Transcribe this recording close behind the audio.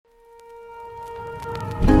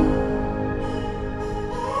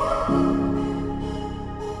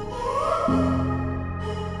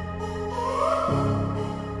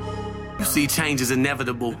see change is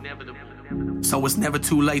inevitable. So it's never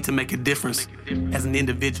too late to make a difference as an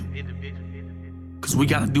individual. Cause we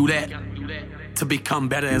gotta do that to become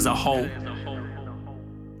better as a whole.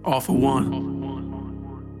 All for one,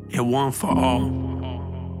 and one for all.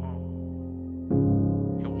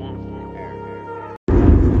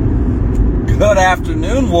 Good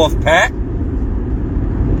afternoon, Wolfpack.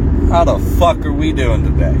 How the fuck are we doing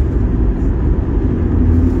today?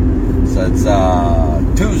 So it's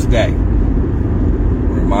Tuesday.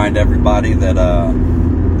 Remind everybody that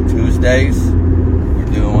Tuesdays we're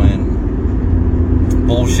doing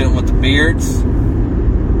bullshitting with the beards. I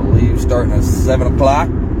believe starting at 7 o'clock.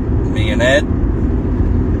 Me and Ed.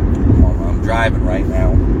 I'm driving right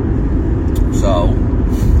now, so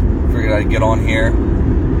figured I'd get on here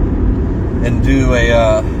and do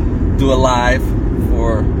a live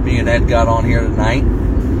before me and Ed got on here tonight.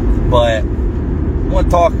 But I want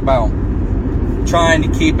to talk about trying to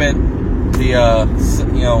keep it the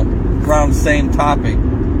around the same topic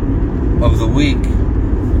of the week.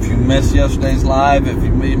 If you missed yesterday's live, if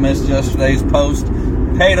you missed yesterday's post,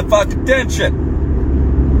 pay the fuck attention.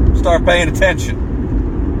 Start paying attention.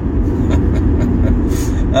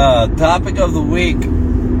 Topic of the week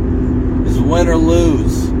is win or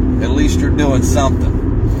lose. At least you're doing something.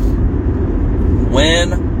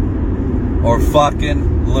 Win or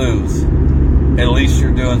fucking lose. At least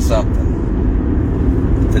you're doing something.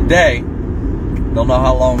 Today, don't know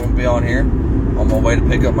how long I'm going to be on here. On my way to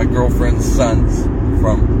pick up my girlfriend's sons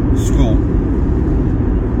from school.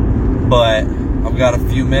 But I've got a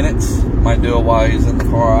few minutes. Might do it while he's in the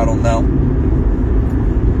car. I don't know.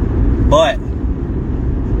 But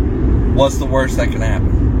what's the worst that can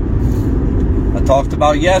happen? I talked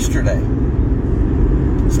about yesterday.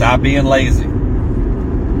 Stop being lazy.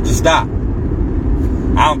 Just stop.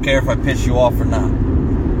 I don't care if I piss you off or not.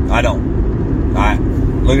 I don't. Alright.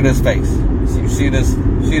 Look at his face. So you see this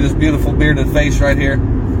beautiful bearded face right here?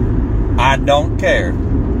 I don't care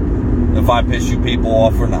if I piss you people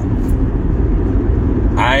off or not.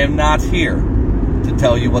 I am not here to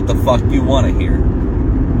tell you what the fuck you want to hear.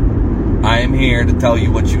 I am here to tell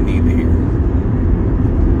you what you need to hear.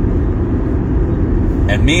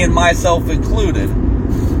 And me and myself included,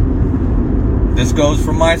 this goes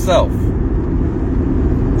for myself.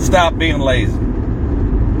 Stop being lazy.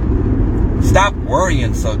 Stop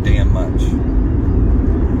worrying so damn much.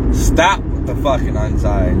 Stop with the fucking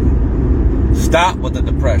anxiety. Stop with the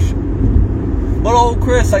depression. But oh,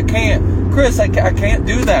 Chris, I can't. Chris, I can't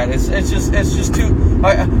do that. It's just too.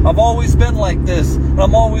 I've always been like this, and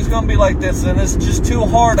I'm always gonna be like this, and it's just too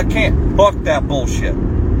hard. I can't. Fuck that bullshit.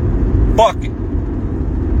 Fuck it.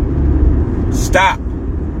 Stop.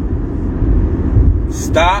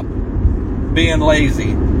 Stop being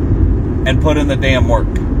lazy and put in the damn work.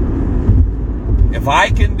 If I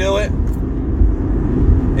can do it,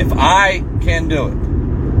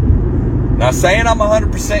 Not saying I'm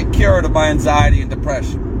 100% cured of my anxiety and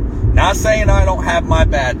depression. Not saying I don't have my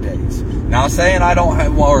bad days. Not saying I don't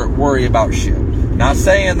have worry about shit. Not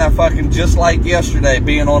saying that fucking just like yesterday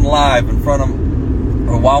being on live in front of,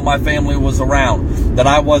 or while my family was around, that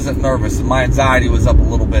I wasn't nervous and my anxiety was up a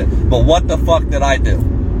little bit. But what the fuck did I do?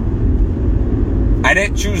 I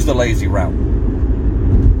didn't choose the lazy route.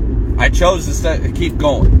 I chose to keep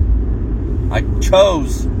going. I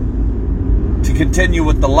chose to continue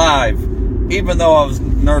with the live, even though I was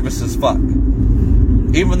nervous as fuck.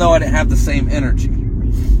 Even though I didn't have the same energy.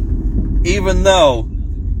 Even though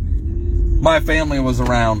my family was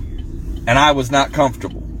around and I was not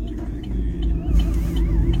comfortable.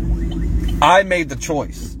 I made the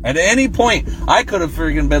choice. At any point, I could have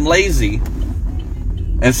freaking been lazy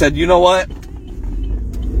and said, you know what?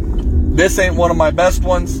 This ain't one of my best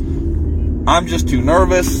ones. I'm just too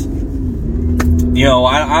nervous. You know,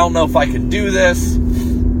 I don't know if I can do this.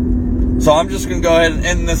 So I'm just going to go ahead and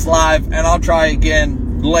end this live, and I'll try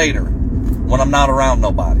again later when I'm not around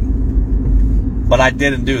nobody. But I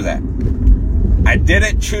didn't do that. I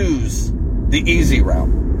didn't choose the easy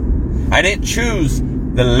route. I didn't choose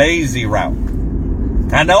the lazy route.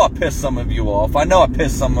 I know I pissed some of you off. I know I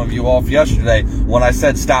pissed some of you off yesterday when I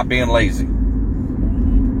said stop being lazy.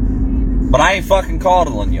 But I ain't fucking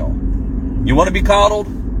coddling y'all. You want to be coddled?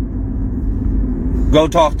 Go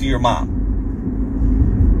talk to your mom.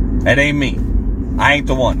 It ain't me. I ain't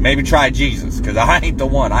the one. Maybe try Jesus, because I ain't the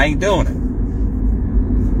one. I ain't doing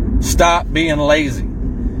it. Stop being lazy.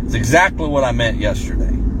 It's exactly what I meant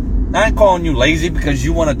yesterday. I ain't calling you lazy because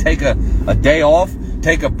you want to take a day off,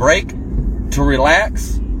 take a break to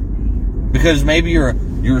relax, because maybe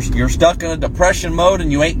you're stuck in a depression mode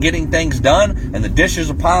and you ain't getting things done, and the dishes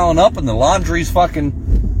are piling up and the laundry's fucking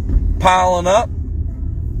piling up.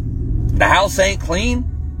 The house ain't clean.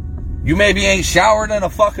 You maybe ain't showered in a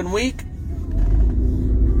fucking week.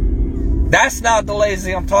 That's not the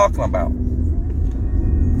lazy I'm talking about.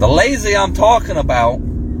 The lazy I'm talking about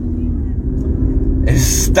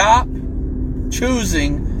is stop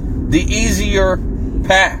choosing the easier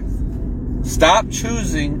path. Stop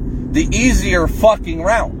choosing the easier fucking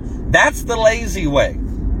route. That's the lazy way.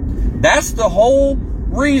 That's the whole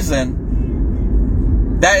reason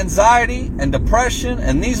that anxiety and depression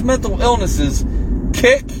and these mental illnesses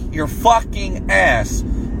kick your fucking ass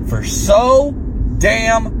for so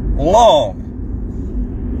damn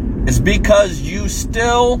long. It's because you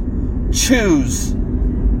still choose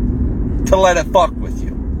to let it fuck with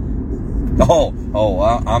you.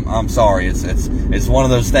 I'm sorry. It's one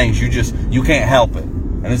of those things you can't help it,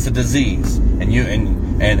 and it's a disease, and you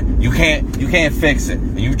can't fix it.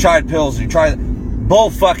 And you tried pills, and you tried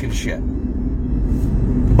bull fucking shit.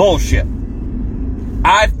 Bullshit.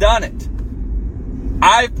 I've done it.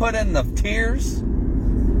 I've put in the tears,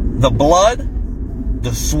 the blood,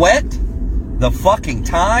 the sweat, the fucking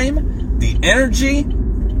time, the energy,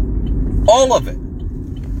 all of it.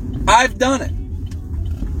 I've done it.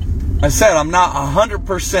 I said I'm not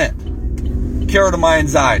 100% cured of my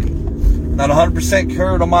anxiety. Not 100%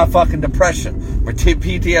 cured of my fucking depression or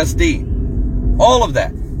PTSD. All of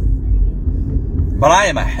that. But I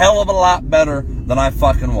am a hell of a lot better than I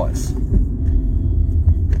fucking was.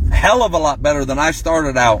 Hell of a lot better than I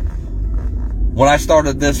started out when I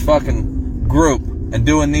started this fucking group and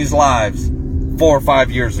doing these lives 4 or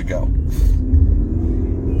 5 years ago.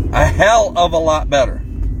 A hell of a lot better.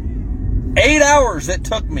 8 hours it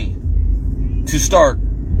took me to start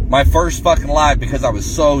my first fucking live because I was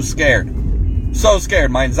so scared. So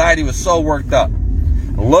scared. My anxiety was so worked up.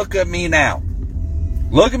 Look at me now.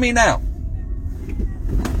 Look at me now.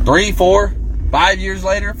 3, 4, 5 years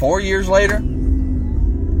later, 4 years later,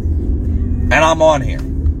 and I'm on here.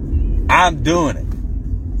 I'm doing it.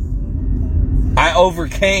 I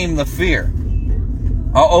overcame the fear.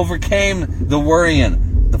 I overcame the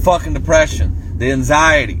worrying, the fucking depression, the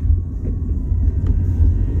anxiety.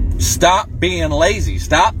 Stop being lazy.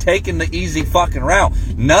 Stop taking the easy fucking route.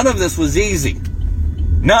 None of this was easy.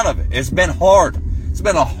 None of it. It's been hard. It's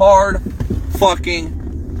been a hard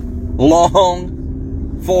fucking long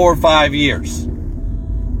 4 or 5 years.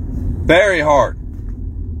 Very hard.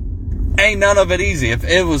 Ain't none of it easy. If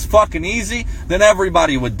it was fucking easy, then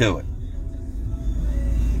everybody would do it.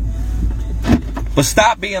 But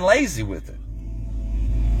stop being lazy with it.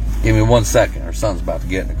 Give me 1 second. Our son's about to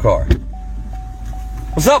get in the car.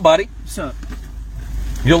 What's up, buddy? What's up?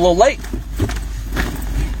 You're a little late.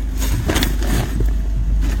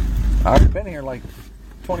 I've been here like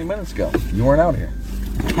 20 minutes ago. You weren't out here.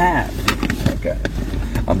 Okay.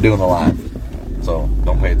 I'm doing a live. So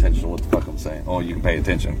don't pay attention to what the fuck I'm saying. Oh, you can pay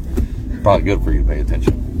attention. Probably good for you to pay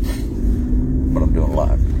attention. But I'm doing a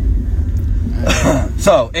live.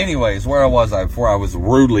 So, anyways, where was I before I was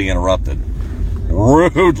rudely interrupted?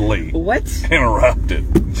 Rudely interrupted.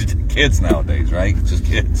 Kids nowadays, right? Just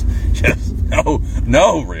kids. Just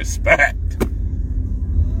no respect.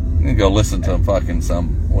 I'm gonna go listen to what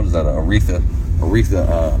is that, Aretha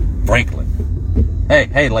Franklin.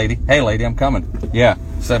 Hey lady, I'm coming. Yeah,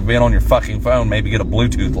 instead of being on your fucking phone, maybe get a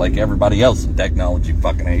Bluetooth like everybody else in technology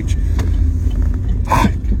fucking age.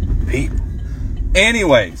 Fuck, people.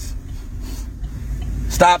 Anyways,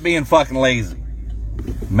 stop being fucking lazy.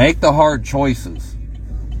 Make the hard choices.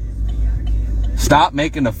 Stop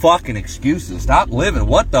making the fucking excuses. Stop living.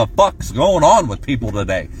 What the fuck's going on with people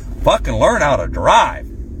today? Fucking learn how to drive.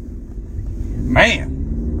 Man.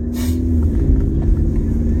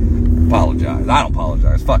 Apologize. I don't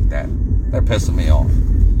apologize. Fuck that. They're pissing me off.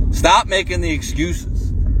 Stop making the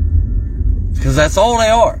excuses. Because that's all they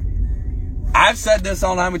are. I've said this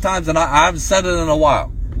on how many times, and I've said it in a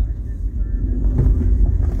while.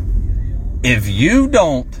 If you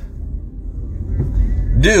don't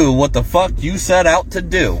do what the fuck you set out to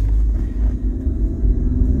do,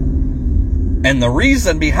 and the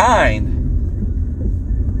reason behind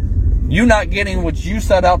you not getting what you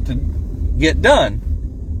set out to get done,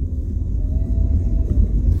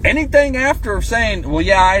 anything after saying, well,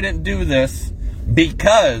 yeah, I didn't do this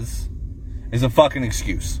because, is a fucking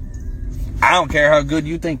excuse. I don't care how good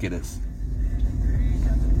you think it is.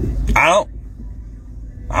 I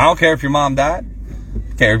don't care if your mom died. I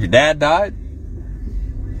don't care if your dad died.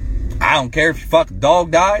 I don't care if your fucking dog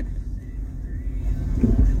died.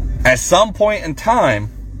 At some point in time,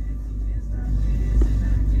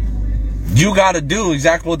 you got to do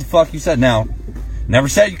exactly what the fuck you said. Now, never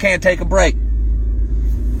said you can't take a break.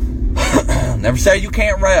 Never said you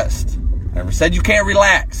can't rest. Never said you can't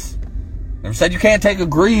relax. Never said you can't take a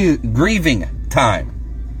grieving time.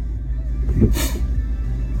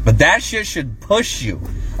 But that shit should push you.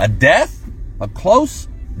 A death, a close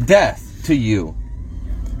death to you,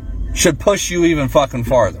 should push you even fucking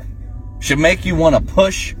farther. Should make you want to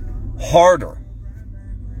push harder.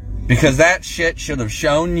 Because that shit should have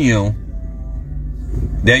shown you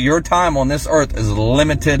that your time on this earth is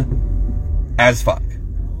limited as fuck.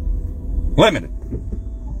 Limited.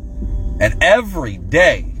 And every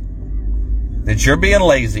day that you're being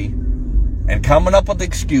lazy and coming up with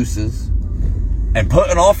excuses and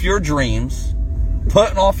putting off your dreams,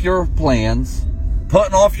 putting off your plans,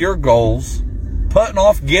 putting off your goals, putting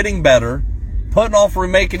off getting better, putting off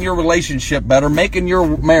remaking your relationship better, making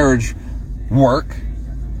your marriage work,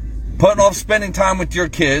 putting off spending time with your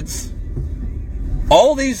kids,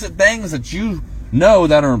 all these things that you know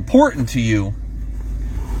that are important to you,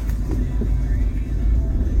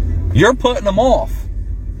 you're putting them off.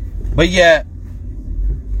 But yet,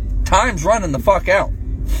 time's running the fuck out.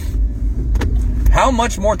 How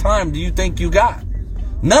much more time do you think you got?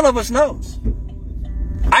 None of us knows.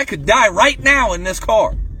 I could die right now in this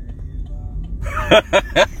car.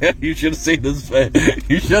 You should have seen his face.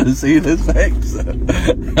 You should have seen his face.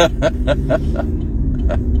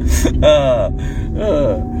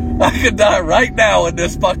 I could die right now in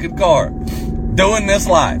this fucking car, doing this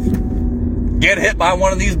live. Get hit by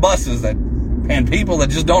one of these buses and people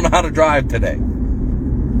that just don't know how to drive today.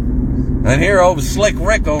 And here, Slick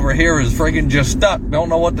Rick over here is friggin' just stuck. Don't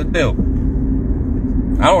know what to do.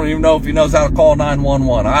 I don't even know if he knows how to call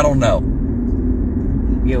 911. I don't know.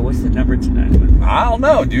 Yeah, what's the number to 911? I don't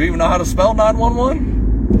know. Do you even know how to spell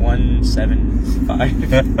 911?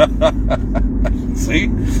 175. See? I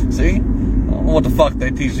don't know what the fuck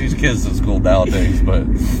they teach these kids in school nowadays, but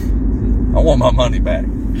I want my money back.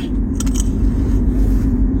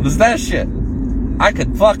 What is that shit? I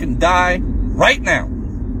could fucking die right now.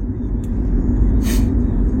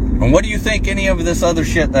 And what do you think any of this other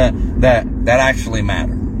shit that actually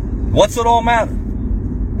matter? What's it all matter?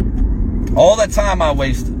 All that time I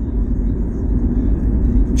wasted.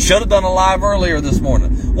 Should have done a live earlier this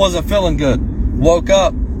morning. Wasn't feeling good. Woke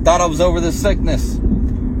up. Thought I was over this sickness.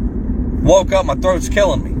 Woke up. My throat's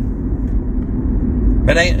killing me.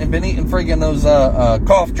 Been eating freaking those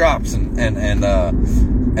cough drops and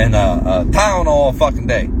Tylenol all fucking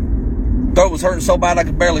day. Throat was hurting so bad I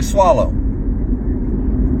could barely swallow.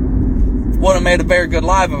 Wouldn't have made a very good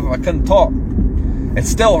live if I couldn't talk. It's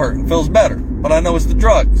still hurting. Feels better. But I know it's the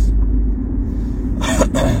drugs.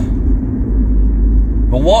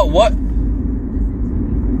 But what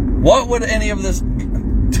would any of this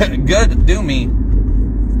good do me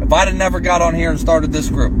if I'd have never got on here and started this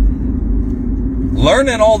group?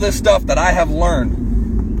 Learning all this stuff that I have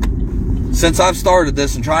learned since I've started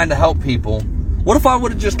this and trying to help people. What if I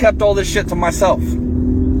would have just kept all this shit to myself?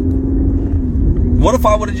 What if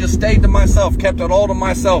I would have just stayed to myself, kept it all to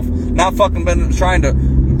myself, not fucking been trying to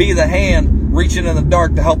be the hand reaching in the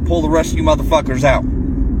dark to help pull the rest of you motherfuckers out?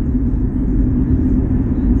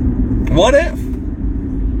 What if?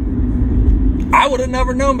 I would have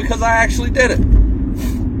never known because I actually did it.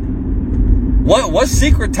 What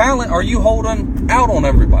secret talent are you holding out on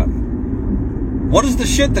everybody? What is the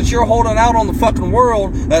shit that you're holding out on the fucking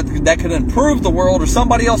world that could improve the world or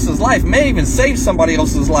somebody else's life, may even save somebody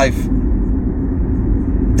else's life,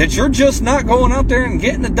 that you're just not going out there and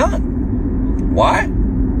getting it done? Why?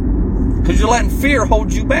 Because you're letting fear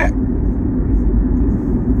hold you back.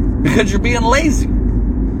 Because you're being lazy.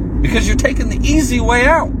 Because you're taking the easy way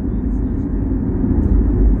out.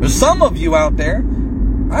 There's some of you out there,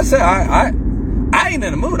 I say, I ain't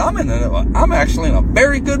in a mood. I'm actually in a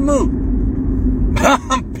very good mood.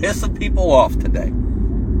 I'm pissing people off today.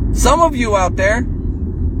 Some of you out there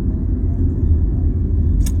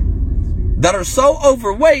that are so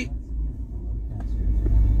overweight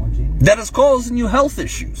that it's causing you health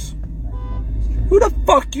issues. Who the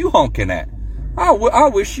fuck you honking at? I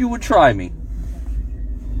wish you would try me.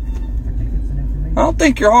 I don't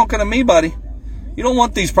think you're honking at me, buddy. You don't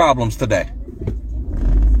want these problems today.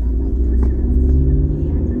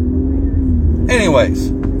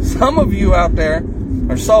 Anyways, some of you out there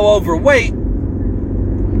are so overweight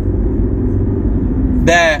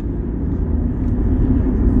that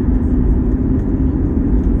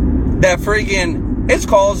friggin' it's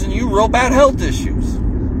causing you real bad health issues.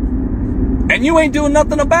 And you ain't doing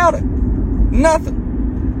nothing about it. Nothing.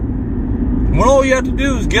 When all you have to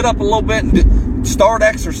do is get up a little bit and start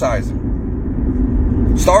exercising.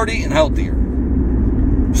 Start eating healthier.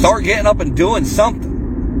 Start getting up and doing something.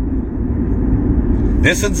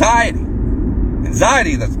 This anxiety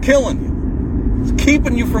that's killing you, it's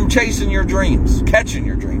keeping you from chasing your dreams, catching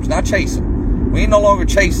your dreams, not chasing. We ain't no longer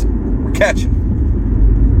chasing. We're catching.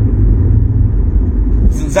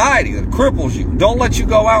 It's anxiety that cripples you. Don't let you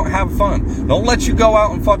go out and have fun. Don't let you go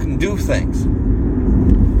out and fucking do things.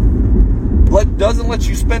 Doesn't let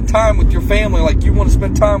you spend time with your family like you want to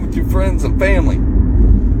spend time with your friends and family.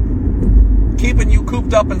 Keeping you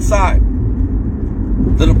cooped up inside.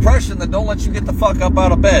 The depression that don't let you get the fuck up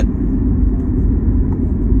out of bed.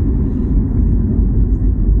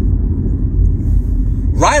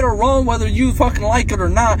 Right or wrong, whether you fucking like it or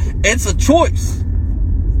not, it's a choice.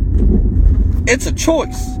 It's a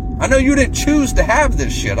choice. I know you didn't choose to have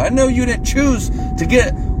this shit. I know you didn't choose to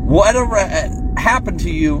get whatever happened to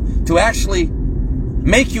you to actually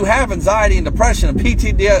make you have anxiety and depression and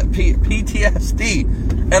PTSD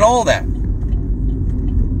and all that.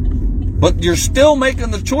 But you're still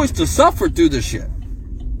making the choice to suffer through this shit.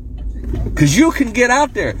 Because you can get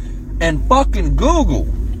out there and fucking Google,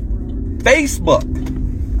 Facebook,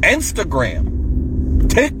 Instagram,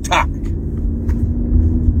 TikTok,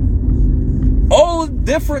 all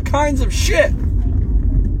different kinds of shit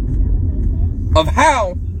of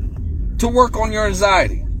how to work on your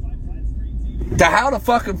anxiety, to how to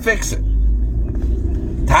fucking fix it,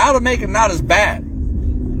 to how to make it not as bad.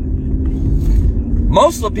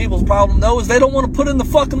 Most of the people's problem, though, is they don't want to put in the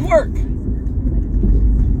fucking work.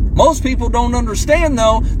 Most people don't understand,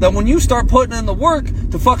 though, that when you start putting in the work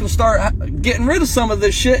to fucking start getting rid of some of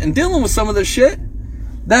this shit and dealing with some of this shit,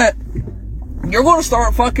 that you're going to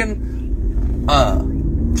start fucking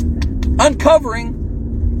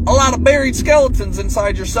uncovering a lot of buried skeletons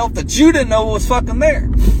inside yourself that you didn't know was fucking there.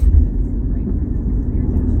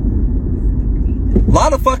 A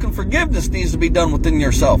lot of fucking forgiveness needs to be done within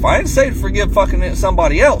yourself. I didn't say to forgive fucking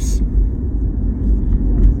somebody else.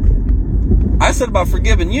 I said about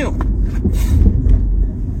forgiving you.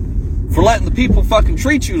 For letting the people fucking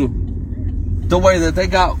treat you the way that they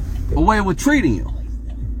got away with treating you.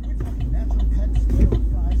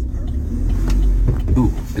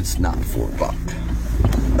 Ooh, it's not 4 o'clock.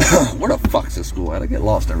 Where the fuck's this school at? I get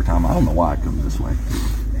lost every time. I don't know why I come this way.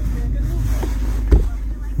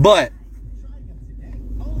 But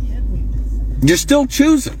you're still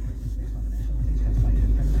choosing.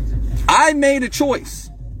 I made a choice.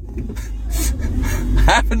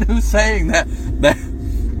 I have a new saying that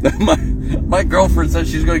my girlfriend says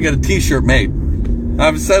she's going to get a t-shirt made. I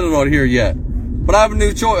haven't said it on here yet. But I have a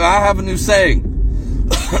new choice. I have a new saying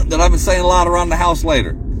that I've been saying a lot around the house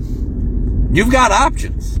later. You've got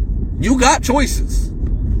options. You got choices.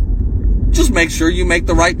 Just make sure you make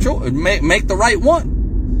the right choice. Make the right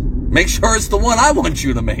one. Make sure it's the one I want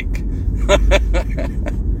you to make.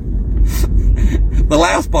 The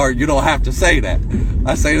last part, you don't have to say that.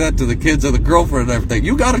 I say that to the kids and the girlfriend and everything.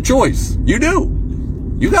 You got a choice. You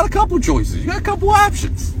do. You got a couple choices. You got a couple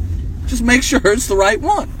options. Just make sure it's the right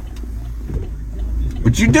one.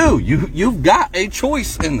 But you do. You've got a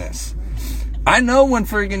choice in this. I know when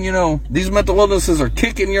friggin', these mental illnesses are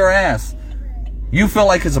kicking your ass. You feel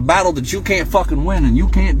like it's a battle that you can't fucking win and you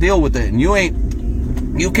can't deal with it and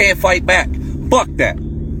you can't fight back. Fuck that.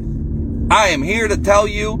 I am here to tell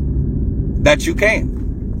you that you can.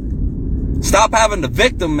 Stop having the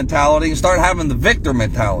victim mentality and start having the victor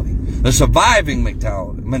mentality. The surviving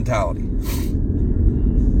mentality.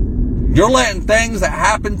 You're letting things that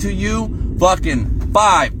happen to you fucking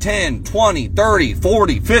 5, 10, 20, 30,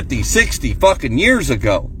 40, 50, 60 fucking years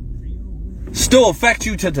ago still affect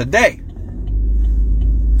you to today.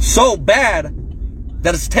 So bad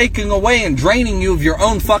that it's taking away and draining you of your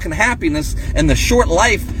own fucking happiness and the short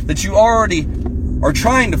life that you already are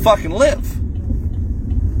trying to fucking live.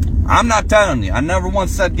 I'm not telling you. I never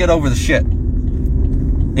once said get over the shit.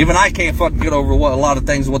 Even I can't fucking get over a lot of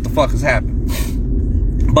things, what the fuck has happened.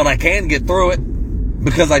 But I can get through it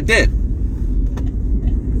because I did.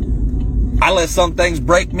 I let some things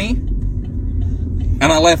break me. And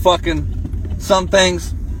I let fucking some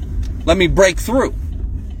things let me break through.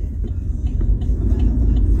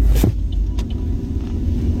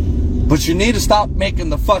 But you need to stop making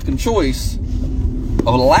the fucking choice of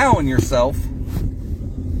allowing yourself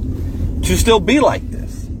to still be like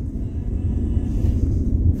this.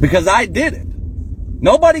 Because I did it.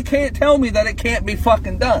 Nobody can't tell me that it can't be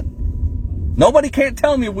fucking done. Nobody can't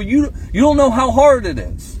tell me, well, you don't know how hard it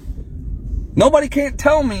is. Nobody can't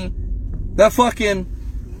tell me that fucking,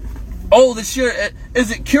 this shit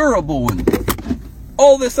isn't curable and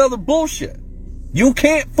all this other bullshit. You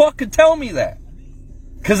can't fucking tell me that.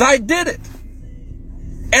 Because I did it.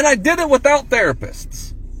 And I did it without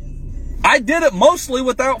therapists. I did it mostly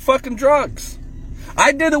without fucking drugs.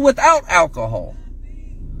 I did it without alcohol.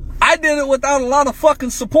 I did it without a lot of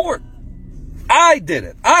fucking support. I did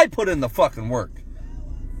it. I put in the fucking work.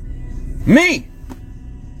 Me.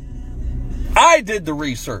 I did the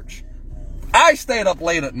research. I stayed up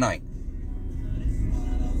late at night.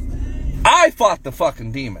 I fought the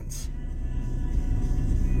fucking demons.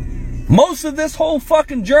 Most of this whole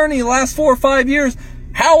fucking journey, the last 4 or 5 years,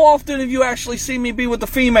 how often have you actually seen me be with a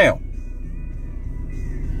female?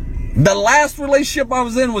 The last relationship I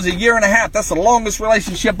was in was 1.5 years. That's the longest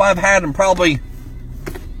relationship I've had in probably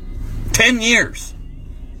 10 years.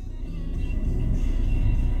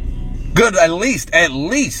 Good, at least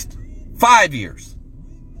 5 years.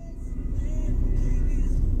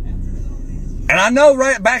 And I know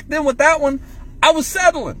right back then with that one, I was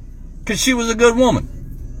settling because she was a good woman.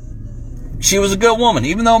 She was a good woman.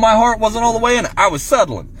 Even though my heart wasn't all the way in it, I was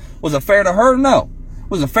settling. Was it fair to her? No.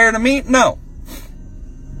 Was it fair to me? No.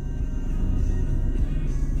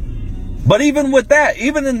 But even with that,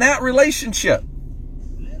 even in that relationship,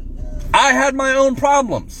 I had my own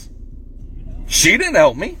problems. She didn't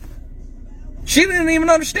help me. She didn't even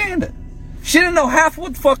understand it. She didn't know half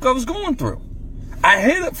what the fuck I was going through. I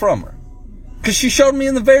hid it from her. Because she showed me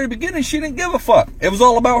in the very beginning she didn't give a fuck. It was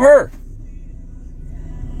all about her.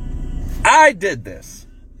 I did this.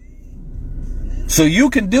 So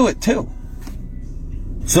you can do it too.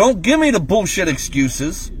 So don't give me the bullshit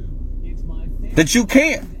excuses that you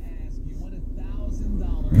can't.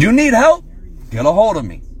 You need help? Get a hold of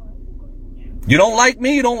me. You don't like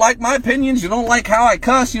me, you don't like my opinions, you don't like how I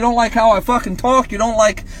cuss, you don't like how I fucking talk, you don't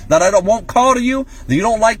like that I won't call to you, you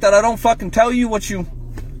don't like that I don't fucking tell you what you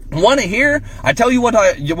want to hear, I tell you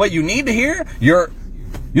what you need to hear, you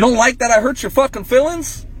don't like that I hurt your fucking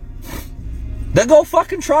feelings, then go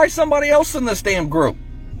fucking try somebody else in this damn group.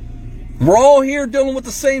 We're all here dealing with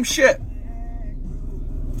the same shit.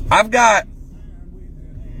 I've got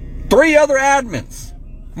 3 other admins,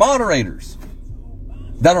 moderators,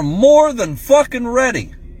 that are more than fucking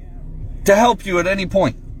ready to help you at any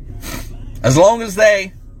point. As long as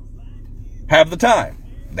they have the time.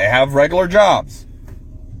 They have regular jobs.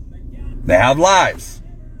 They have lives.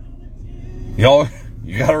 You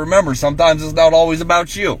gotta remember, sometimes it's not always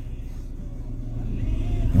about you.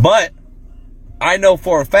 But I know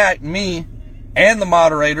for a fact, me and the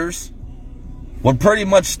moderators would pretty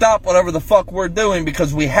much stop whatever the fuck we're doing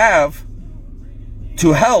because we have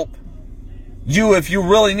to help you if you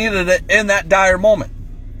really needed it in that dire moment.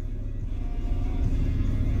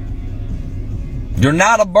 You're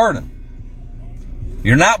not a burden.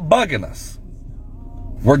 You're not bugging us.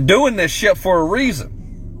 We're doing this shit for a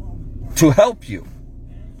reason. To help you.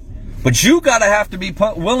 But you gotta have to be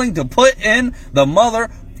willing to put in the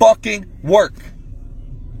motherfucking work.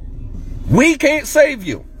 We can't save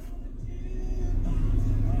you.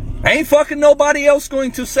 Ain't fucking nobody else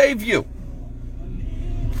going to save you.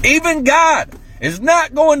 Even God is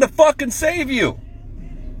not going to fucking save you.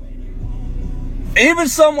 Even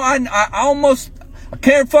someone, I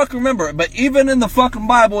can't fucking remember it, but even in the fucking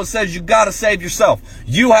Bible it says you gotta save yourself.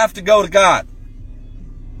 You have to go to God.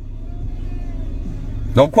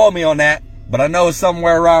 Don't quote me on that, but I know it's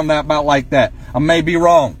somewhere around that, about like that. I may be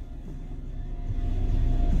wrong.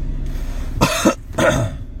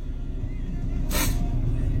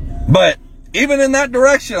 But even in that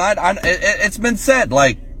direction, it's been said,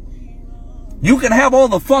 like, you can have all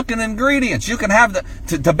the fucking ingredients. You can have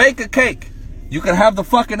to bake a cake. You can have the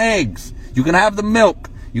fucking eggs. You can have the milk.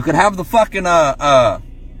 You can have the fucking, I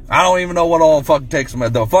don't even know what all fucking takes them,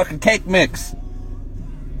 the fucking cake mix.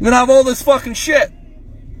 You can have all this fucking shit.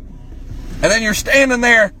 And then you're standing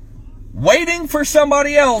there waiting for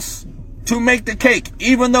somebody else to make the cake,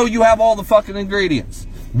 even though you have all the fucking ingredients.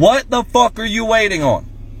 What the fuck are you waiting on?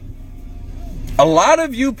 A lot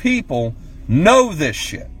of you people know this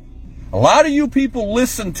shit. A lot of you people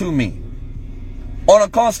listen to me on a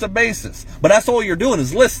constant basis. But that's all you're doing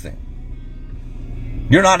is listening.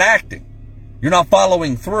 You're not acting. You're not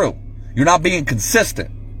following through. You're not being consistent.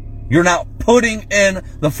 You're not putting in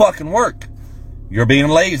the fucking work. You're being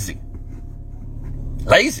lazy.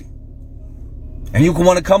 Lazy. And you can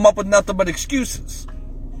want to come up with nothing but excuses.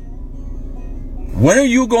 When are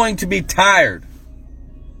you going to be tired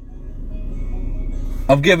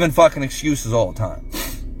of giving fucking excuses all the time?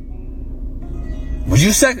 Would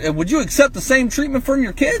you accept the same treatment from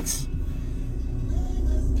your kids?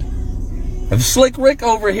 If Slick Rick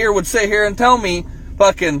over here would sit here and tell me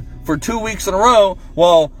fucking for 2 weeks in a row,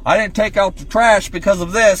 well, I didn't take out the trash because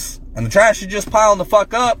of this, and the trash is just piling the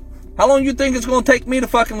fuck up, how long do you think it's going to take me to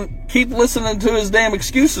fucking keep listening to his damn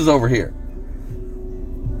excuses over here?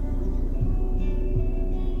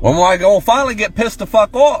 When am I going to finally get pissed the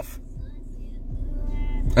fuck off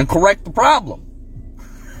and correct the problem?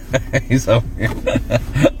 He's over here.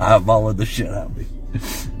 I followed the shit out of me.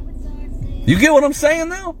 You get what I'm saying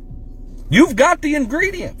now? You've got the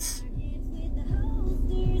ingredients.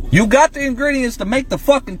 You got the ingredients to make the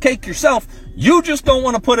fucking cake yourself. You just don't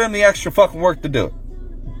want to put in the extra fucking work to do it.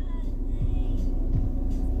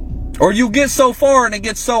 Or you get so far and it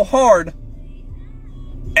gets so hard,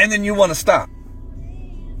 and then you want to stop.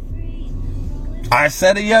 I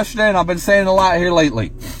said it yesterday, and I've been saying it a lot here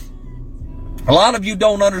lately. A lot of you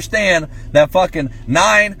don't understand that fucking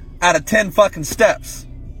 9 out of 10 fucking steps.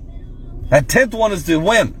 That 10th one is the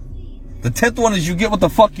win. The 10th one is you get what the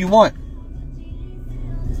fuck you want.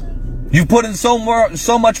 You put in so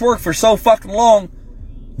much work for so fucking long,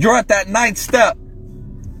 you're at that 9th step,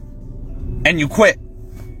 and you quit.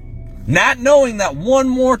 Not knowing that one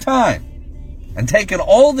more time, and taking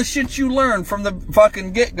all the shit you learned from the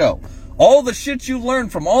fucking get-go, all the shit you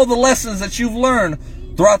learned from all the lessons that you've learned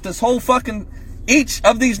throughout this whole fucking, each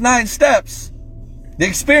of these 9 steps, the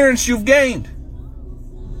experience you've gained.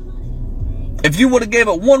 If you would have gave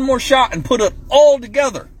it one more shot and put it all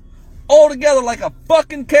together like a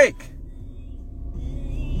fucking cake,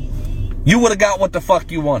 you would have got what the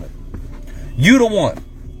fuck you wanted. You'd have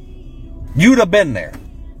won. You'd have been there.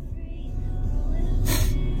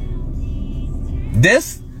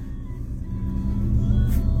 This,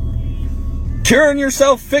 curing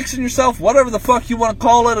yourself, fixing yourself, whatever the fuck you want to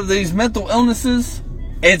call it, of these mental illnesses,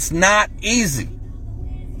 it's not easy.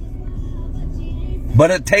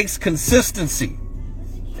 But it takes consistency.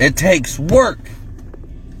 It takes work.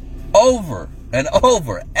 Over and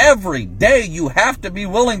over. Every day you have to be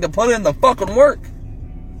willing to put in the fucking work.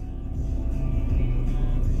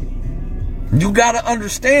 You gotta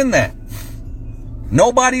understand that.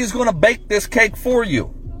 Nobody is gonna bake this cake for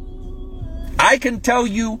you. I can tell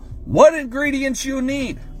you what ingredients you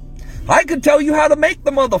need. I can tell you how to make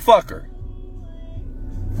the motherfucker.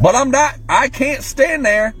 But I can't stand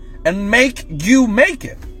there and make you make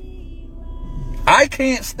it. I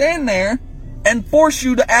can't stand there and force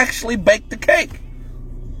you to actually bake the cake.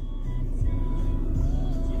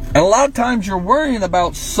 And a lot of times you're worrying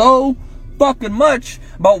about so fucking much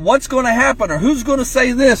about what's going to happen, or who's going to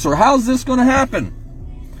say this, or how's this going to happen.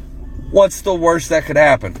 What's the worst that could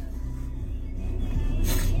happen?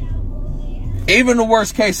 Even the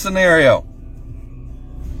worst case scenario.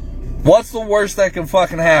 What's the worst that can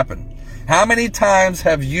fucking happen? How many times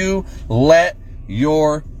have you let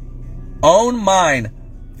your own mind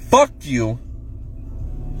fuck you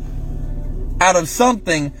out of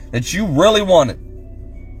something that you really wanted,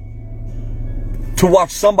 to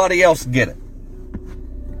watch somebody else get it,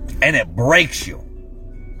 and it breaks you,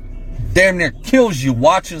 damn near kills you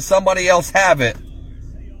watching somebody else have it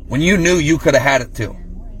when you knew you could have had it too,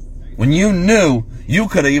 when you knew you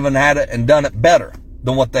could have even had it and done it better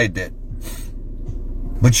than what they did,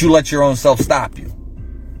 but you let your own self stop you.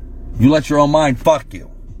 You let your own mind fuck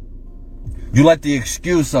you. You let the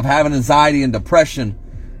excuse of having anxiety and depression,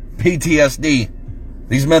 PTSD,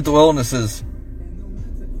 these mental illnesses,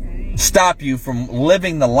 stop you from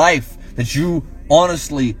living the life that you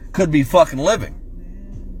honestly could be fucking living.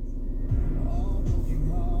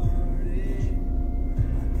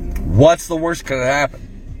 What's the worst could happen?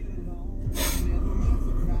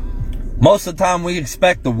 Most of the time we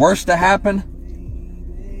expect the worst to happen,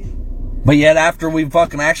 but yet after we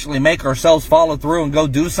fucking actually make ourselves follow through and go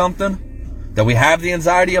do something that we have the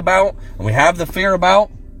anxiety about and we have the fear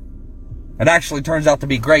about, it actually turns out to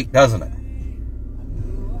be great, doesn't it?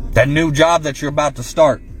 That new job that you're about to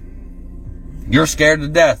start, you're scared to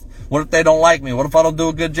death. What if they don't like me? What if I don't do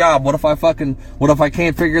a good job? What if I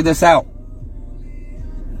can't figure this out?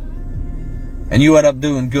 And you end up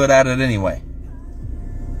doing good at it anyway.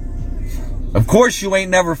 Of course you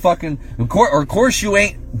ain't never fucking, of course you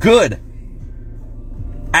ain't good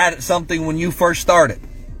at something when you first started.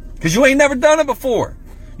 Because you ain't never done it before.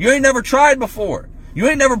 You ain't never tried before. You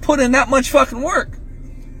ain't never put in that much fucking work.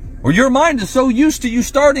 Or your mind is so used to you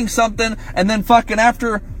starting something, and then fucking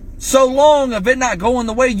after so long of it not going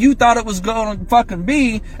the way you thought it was going to fucking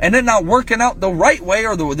be, and it not working out the right way,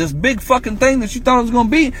 or this big fucking thing that you thought it was going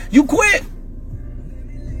to be, you quit.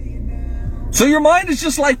 So your mind is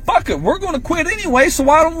just like, fuck it, we're going to quit anyway, so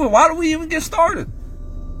why do we even get started?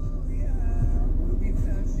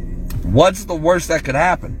 What's the worst that could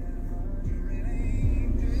happen?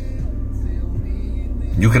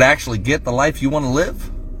 You could actually get the life you want to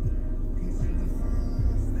live.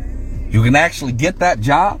 You can actually get that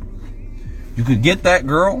job. You could get that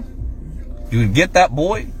girl. You could get that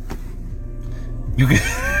boy. You could...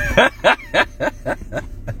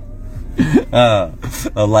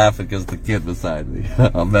 I'm laughing because the kid beside me.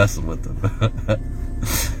 I'm messing with him.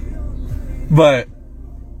 But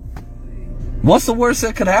what's the worst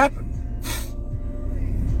that could happen?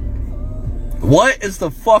 What is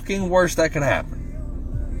the fucking worst that could happen?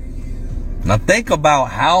 Now think about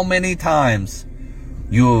how many times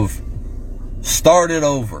you've started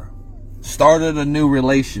over, started a new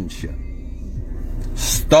relationship,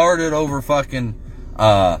 started over fucking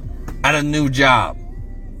at a new job,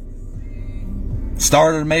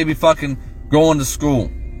 started maybe fucking going to school,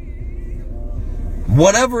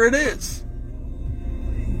 whatever it is.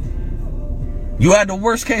 You had the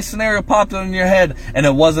worst case scenario popped in your head and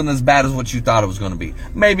it wasn't as bad as what you thought it was going to be.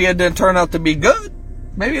 Maybe it didn't turn out to be good.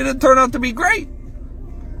 Maybe it didn't turn out to be great.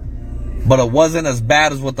 But it wasn't as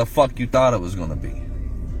bad as what the fuck you thought it was going to be.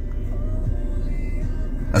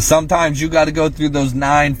 And sometimes you got to go through those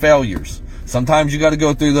 9 failures. Sometimes you got to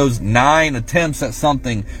go through those 9 attempts at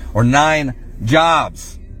something or 9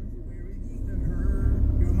 jobs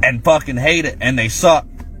and fucking hate it and they suck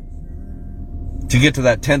to get to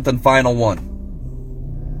that 10th and final one.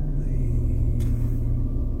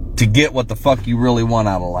 To get what the fuck you really want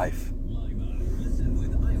out of life.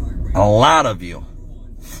 A lot of you,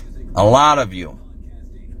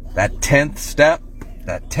 that 10th step,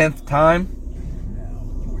 that 10th time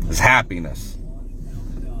is happiness.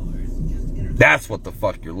 That's what the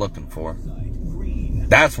fuck you're looking for.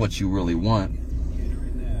 That's what you really want.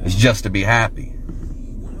 Is just to be happy.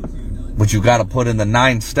 But you got to put in the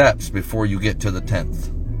 9 steps before you get to the 10th.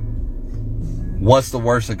 What's the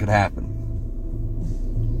worst that could happen?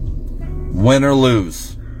 Win or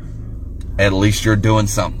lose, at least you're doing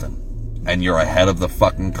something. And you're ahead of the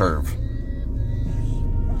fucking curve.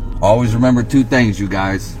 Always remember 2 things, you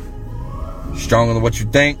guys. You're stronger than what you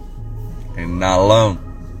think, and you're not alone.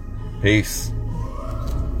 Peace.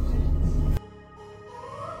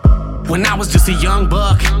 When I was just a young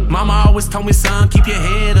buck, mama always told me, son, keep your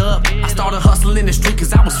head up. I started hustling in the street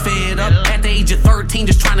cause I was fed up. At the age of 13,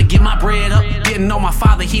 just trying to get my bread up. Didn't know my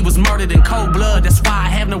father, he was murdered in cold blood. That's why I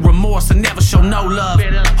have no remorse and never show no love.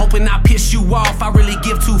 Hoping I piss you off, I really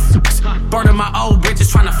give 2 fucks. Burning my old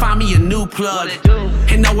bridges, trying to find me a new plug.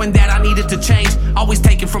 And knowing that I needed to change, always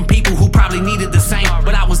taking from people who probably needed the same.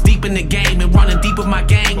 But I was deep in the game and running deep with my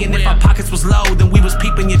gang. And if our pockets was low, then we was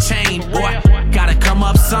peeping your chain. Boy, gotta come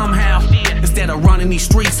up somehow. Instead of running these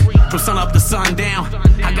streets from sun up to sundown,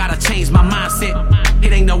 I gotta change my mindset.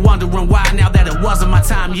 It ain't no wondering why now that it wasn't my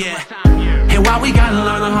time yet. And why we gotta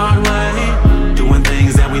learn the hard way, doing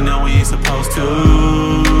things that we know we ain't supposed to.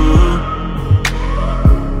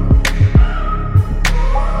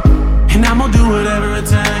 And I'm gonna do whatever it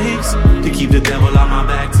takes to keep the devil on my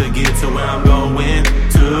back to get to where I'm going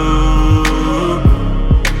to.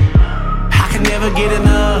 I can never get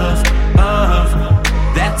enough of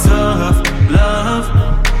that tough love.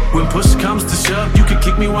 When push comes to shove, you can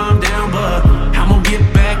kick me while I'm down, but I'm gonna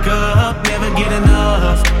get back up. Never get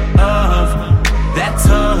enough of that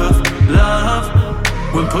tough love.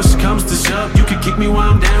 When push comes to shove, you can kick me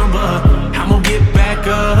while I'm down, but I'm gonna get back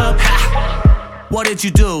up. Ha! What did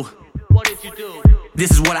you do?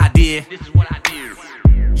 This is what I did.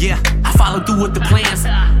 Yeah, I followed through with the plans.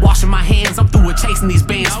 Washing my hands, I'm through with chasing these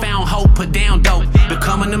bands. Found hope, put down dope,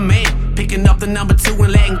 becoming a man. Picking up the number 2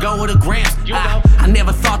 and letting go of the grams. I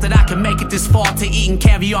never thought that I could make it this far, to eating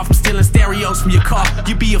caviar from stealing stereos from your car.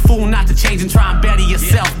 You'd be a fool not to change and try and better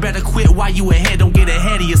yourself. Better quit while you ahead, don't get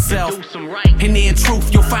ahead of yourself. And in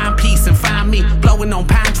truth, you'll find peace and find me blowing on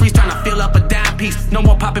pine trees, trying to fill up a dime piece. No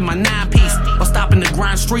more popping my 9-piece or stopping the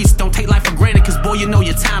grind streets. Don't take life for granted, cause boy, you know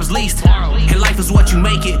your time's least. And life is what you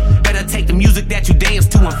make it. Better take the music that you dance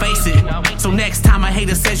to and face it. So next time a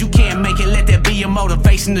hater says you can't make it, let that be your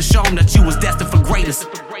motivation to show them that you was destined for greatness.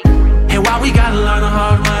 And why we gotta learn the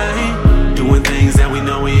hard way, doing things that we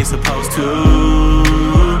know we ain't supposed to.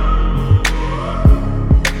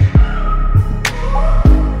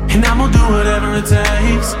 And I'm gonna do whatever it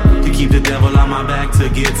takes to keep the devil on my back to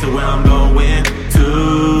get to where I'm going to.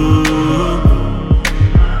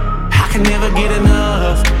 I can never get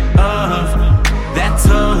enough of that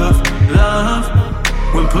tough love.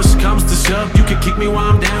 When push comes to shove, you can kick me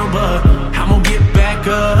while I'm down, but I'm gonna get back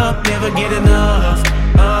up. Never get enough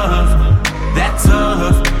of that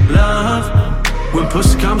tough love. When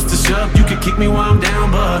push comes to shove, you can kick me while I'm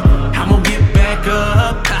down, but I'm gonna get back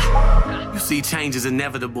up. You see, change is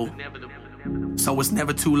inevitable, so it's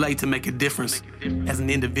never too late to make a difference as an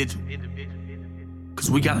individual.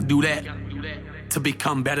 Cause we gotta do that to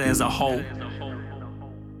become better as a whole.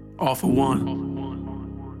 All for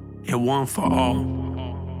one, and one for all.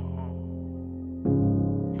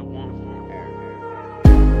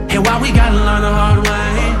 And why we gotta learn the hard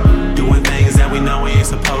way, doing things that we know we ain't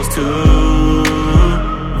supposed to.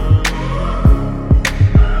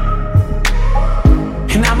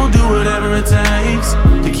 And I'm gonna do whatever it takes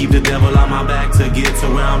to keep the devil on my back to get to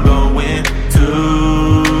where I'm going to.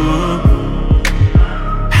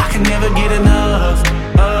 I can never get enough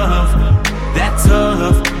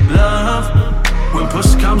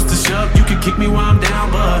to shove, you can kick me while I'm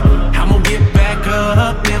down, but I'm gonna get back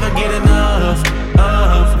up. Never get enough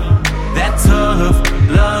of that tough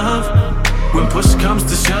love. When push comes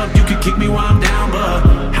to shove, you can kick me while I'm down, but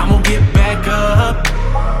I'm gonna get back up.